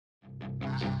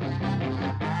What's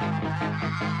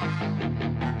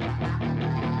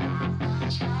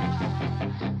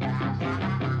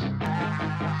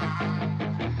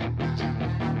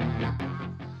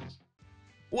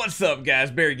up, guys?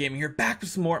 Barry Gaming here, back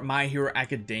with some more My Hero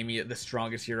Academia, the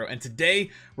strongest hero. And today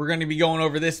we're going to be going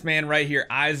over this man right here,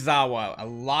 Aizawa. A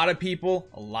lot of people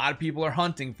are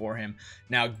hunting for him.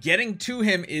 Now, getting to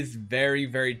him is very,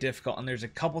 very difficult, and there's a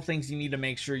couple things you need to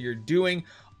make sure you're doing.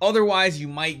 Otherwise, you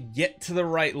might get to the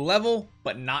right level,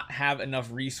 but not have enough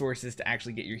resources to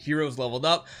actually get your heroes leveled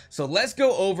up. So let's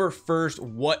go over first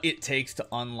what it takes to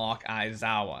unlock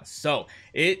Aizawa. So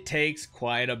it takes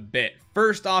quite a bit.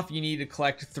 First off, you need to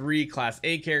collect 3 Class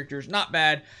A characters, not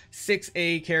bad. 6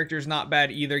 A characters, not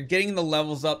bad either. Getting the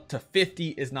levels up to 50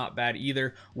 is not bad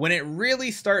either. When it really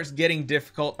starts getting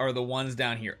difficult are the ones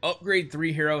down here. Upgrade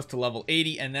 3 heroes to level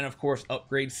 80, and then of course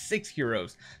upgrade 6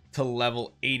 heroes to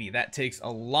level 80. That takes a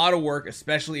lot of work,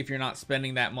 especially if you're not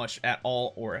spending that much at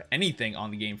all or anything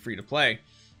on the game free to play.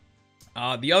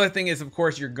 The other thing is, of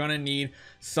course, you're gonna need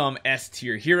some S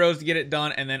tier heroes to get it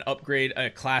done, and then upgrade a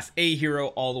Class A hero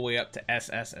all the way up to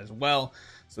SS as well.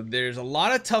 So there's a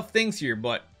lot of tough things here,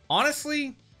 but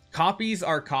honestly, copies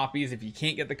are copies. If you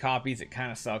can't get the copies, it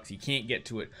kind of sucks. You can't get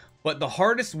to it. But the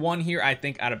hardest one here, I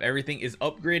think, out of everything is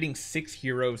upgrading 6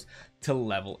 heroes to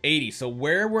level 80. So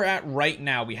where we're at right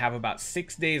now, we have about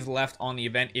 6 days left on the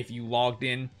event if you logged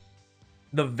in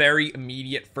the very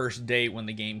immediate first day when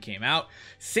the game came out.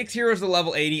 6 heroes to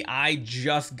level 80. I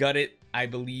just got it, I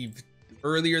believe,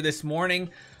 earlier this morning.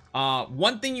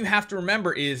 One thing you have to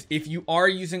remember is if you are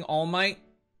using All Might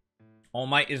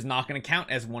is not going to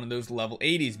count as one of those level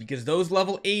 80s because those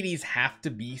level 80s have to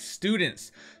be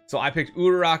students. So I picked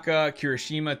Uraraka,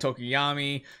 Kirishima,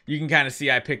 Tokoyami. You can kind of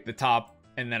see I picked the top.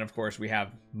 And then, of course, we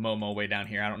have Momo way down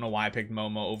here. I don't know why I picked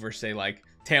Momo over, say, like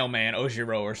Tailman,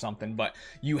 Ojiro, or something. But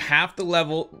you have to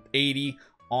level 80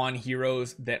 on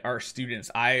heroes that are students.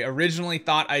 I originally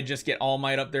thought I'd just get All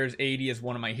Might up there as 80 as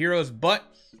one of my heroes. But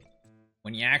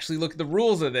when you actually look at the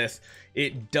rules of this,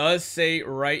 it does say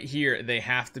right here they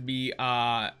have to be,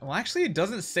 well, actually, it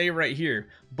doesn't say right here.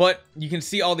 But you can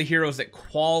see all the heroes that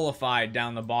qualified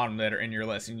down the bottom that are in your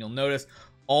list. And you'll notice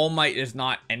All Might is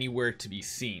not anywhere to be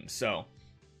seen. So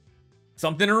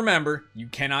something to remember, you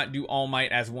cannot do All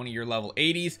Might as one of your level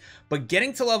 80s, but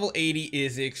getting to level 80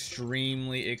 is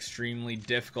extremely, extremely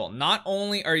difficult. Not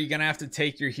only are you going to have to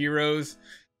take your heroes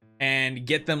and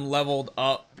get them leveled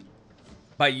up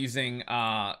by using,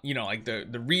 you know, like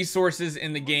the resources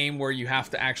in the game where you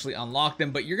have to actually unlock them,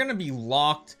 but you're going to be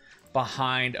locked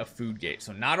behind a food gate.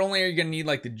 So not only are you going to need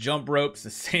like the jump ropes,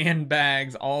 the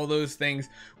sandbags, all those things,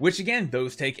 which again,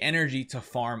 those take energy to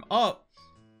farm up.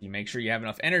 You make sure you have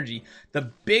enough energy.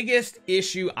 The biggest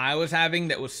issue I was having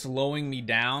that was slowing me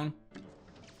down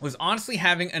was honestly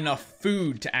having enough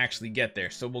food to actually get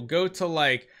there. So we'll go to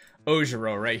like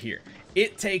Ojiro right here.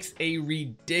 It takes a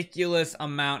ridiculous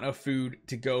amount of food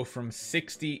to go from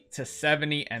 60 to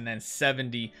 70 and then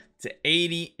 70 to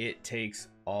 80. It takes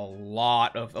a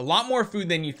lot more food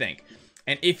than you think.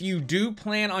 And if you do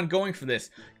plan on going for this,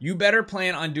 you better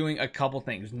plan on doing a couple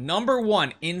things. Number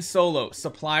 1, in solo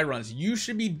supply runs, you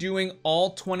should be doing all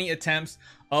 20 attempts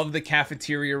of the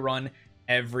cafeteria run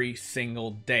every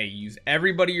single day. Use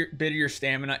every bit of your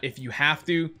stamina. If you have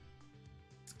to,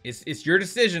 it's your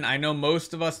decision. I know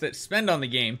most of us that spend on the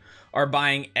game are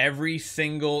buying every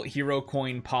single hero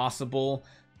coin possible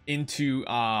into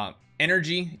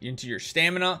energy, into your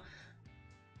stamina.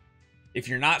 If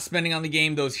you're not spending on the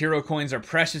game, those hero coins are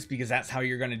precious because that's how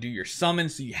you're going to do your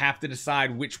summons. So you have to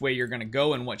decide which way you're going to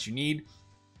go and what you need.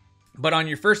 But on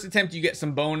your first attempt, you get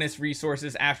some bonus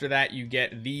resources. After that, you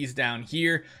get these down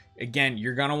here. Again,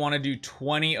 you're going to want to do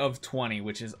 20 of 20,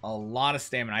 which is a lot of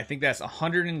stamina. I think that's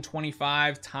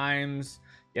 125 times.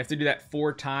 You have to do that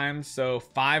 4 times. So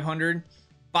 500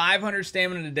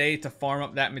 stamina a day to farm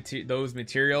up those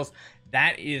materials.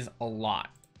 That is a lot.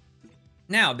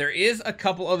 Now, there is a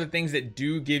couple other things that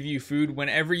do give you food.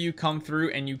 Whenever you come through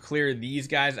and you clear these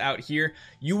guys out here,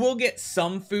 you will get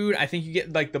some food. I think you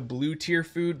get like the blue tier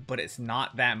food, but it's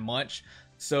not that much.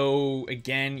 So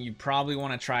again, you probably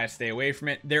want to try to stay away from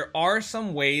it. There are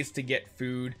some ways to get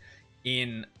food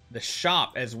in the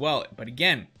shop as well. But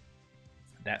again,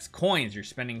 that's coins. You're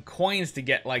spending coins to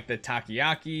get like the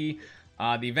takoyaki.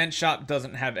 The event shop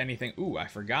doesn't have anything. Ooh, I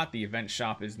forgot the event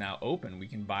shop is now open. We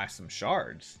can buy some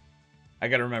shards. I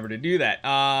gotta remember to do that.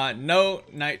 No,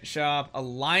 night shop.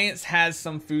 Alliance has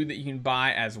some food that you can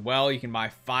buy as well. You can buy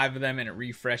 5 of them and it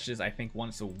refreshes, I think,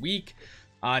 once a week.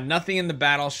 Nothing in the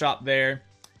battle shop there.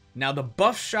 Now the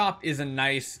buff shop is a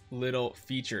nice little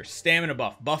feature. Stamina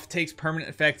buff. Buff takes permanent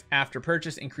effect after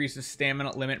purchase, increases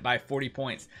stamina limit by 40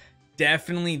 points.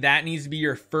 Definitely that needs to be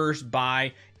your first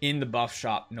buy in the buff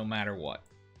shop no matter what.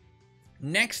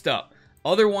 Next up,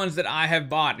 other ones that I have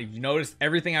bought. If you notice,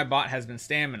 everything I bought has been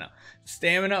stamina.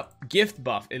 Stamina gift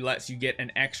buff. It lets you get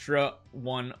an extra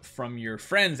one from your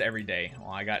friends every day.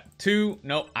 Well, I got 2.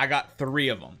 Nope, I got 3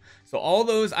 of them. So all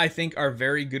those I think are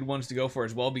very good ones to go for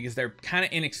as well because they're kind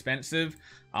of inexpensive.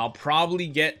 I'll probably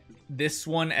get this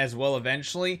one as well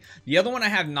eventually. The other one I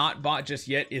have not bought just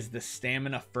yet is the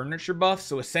stamina furniture buff.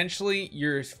 So essentially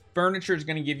your furniture is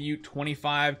going to give you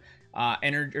 25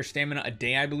 energy or stamina a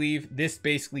day, I believe. This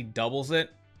basically doubles it,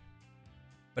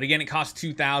 but again, it costs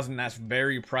 2,000. That's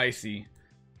very pricey.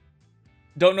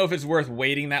 Don't know if it's worth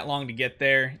waiting that long to get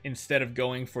there instead of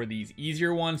going for these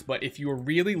easier ones, but if you are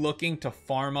really looking to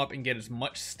farm up and get as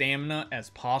much stamina as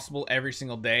possible every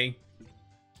single day,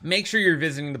 make sure you're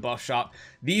visiting the buff shop.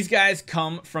 These guys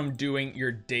come from doing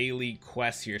your daily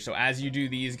quests here. So as you do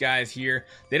these guys here,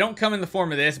 they don't come in the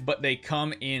form of this, but they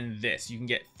come in this. You can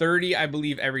get 30, I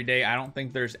believe, every day. I don't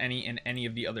think there's any in any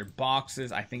of the other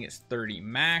boxes. I think it's 30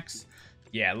 max.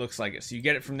 Yeah, it looks like it. So you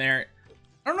get it from there.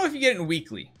 I don't know if you get it in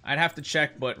weekly. I'd have to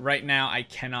check, but right now I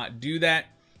cannot do that.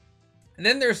 And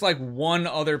then there's like one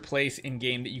other place in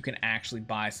game that you can actually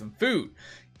buy some food.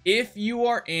 If you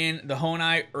are in the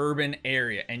Honai urban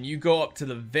area and you go up to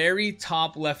the very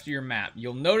top left of your map,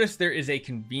 you'll notice there is a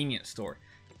convenience store.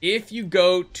 If you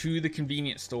go to the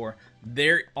convenience store,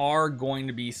 there are going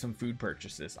to be some food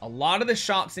purchases. A lot of the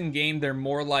shops in game, they're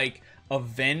more like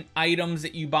event items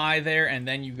that you buy there and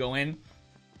then you go in.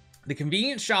 The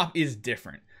convenience shop is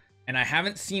different, and I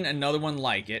haven't seen another one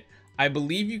like it. I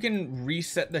believe you can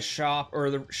reset the shop, or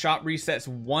the shop resets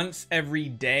once every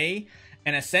day.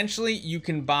 And essentially, you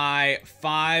can buy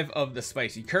 5 of the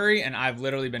spicy curry, and I've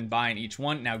literally been buying each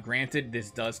one. Now, granted,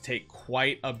 this does take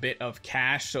quite a bit of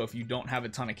cash, so if you don't have a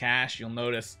ton of cash, you'll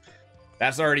notice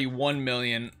that's already 1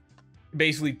 million,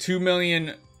 basically 2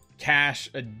 million cash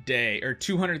a day, or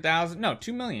 200,000, no,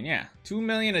 2 million, yeah, 2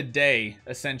 million a day,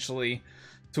 essentially,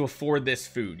 to afford this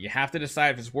food. You have to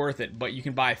decide if it's worth it, but you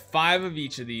can buy 5 of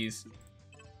each of these,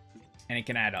 and it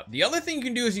can add up. The other thing you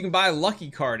can do is you can buy a lucky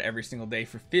card every single day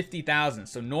for 50,000.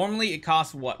 So normally it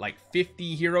costs what, like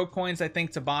 50 hero coins, I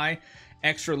think, to buy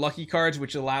extra lucky cards,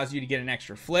 which allows you to get an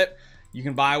extra flip. You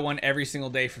can buy one every single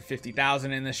day for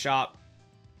 50,000 in this shop.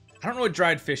 I don't know what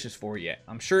dried fish is for yet.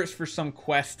 I'm sure it's for some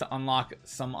quest to unlock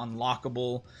some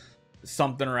unlockable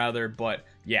something or other, but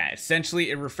yeah,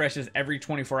 essentially it refreshes every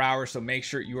 24 hours, so make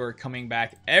sure you are coming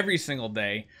back every single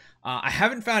day. I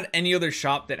haven't found any other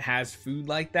shop that has food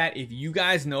like that. If you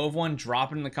guys know of one,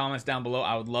 drop it in the comments down below.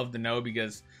 I would love to know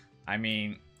because, I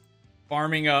mean,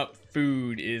 farming up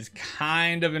food is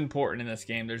kind of important in this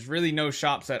game. There's really no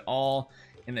shops at all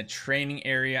in the training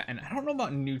area, and I don't know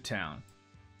about Newtown.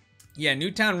 Yeah,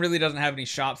 Newtown really doesn't have any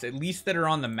shops, at least that are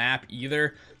on the map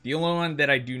either. The only one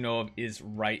that I do know of is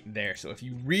right there. So if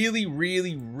you really,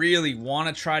 really, really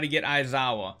want to try to get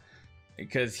Aizawa,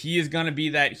 because he is going to be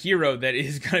that hero that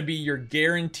is going to be your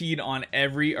guaranteed on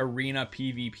every arena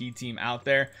PvP team out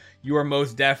there, you are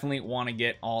most definitely want to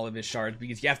get all of his shards,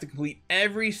 because you have to complete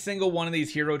every single one of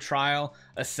these hero trial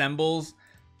assembles,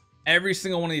 every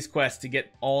single one of these quests to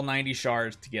get all 90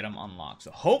 shards to get them unlocked.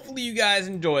 So hopefully you guys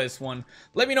enjoy this one.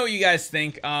 Let me know what you guys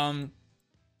think.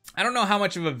 I don't know how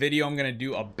much of a video I'm going to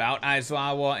do about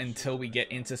Aizawa until we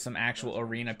get into some actual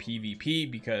arena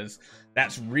PvP, because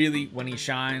that's really when he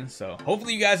shines. So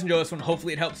hopefully you guys enjoy this one.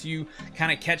 Hopefully it helps you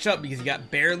kind of catch up, because you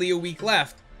got barely a week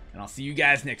left, and I'll see you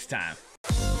guys next time.